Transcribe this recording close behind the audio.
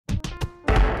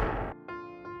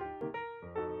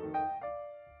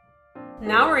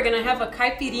Now we're gonna have a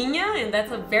caipirinha, and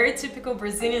that's a very typical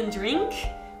Brazilian drink.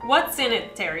 What's in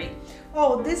it, Terry?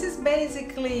 Oh, this is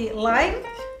basically lime,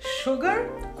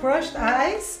 sugar, crushed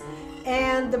ice,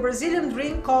 and the Brazilian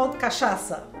drink called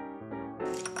cachaça.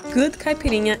 Good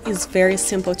caipirinha is very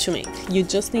simple to make. You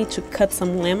just need to cut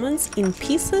some lemons in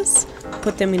pieces,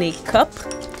 put them in a cup,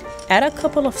 add a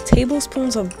couple of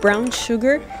tablespoons of brown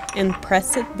sugar and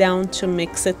press it down to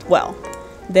mix it well.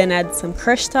 Then add some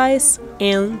crushed ice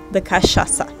and the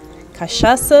cachaça.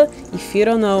 Cachaça, if you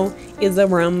don't know, is a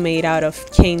rum made out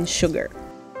of cane sugar.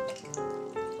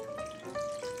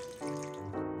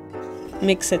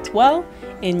 Mix it well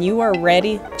and you are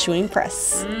ready to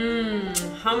impress.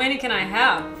 How many can I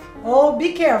have? Oh,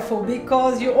 be careful,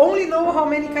 because you only know how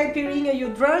many caipirinha you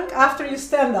drank after you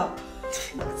stand up.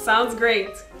 Sounds great.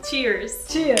 Cheers.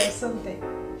 Cheers,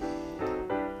 something.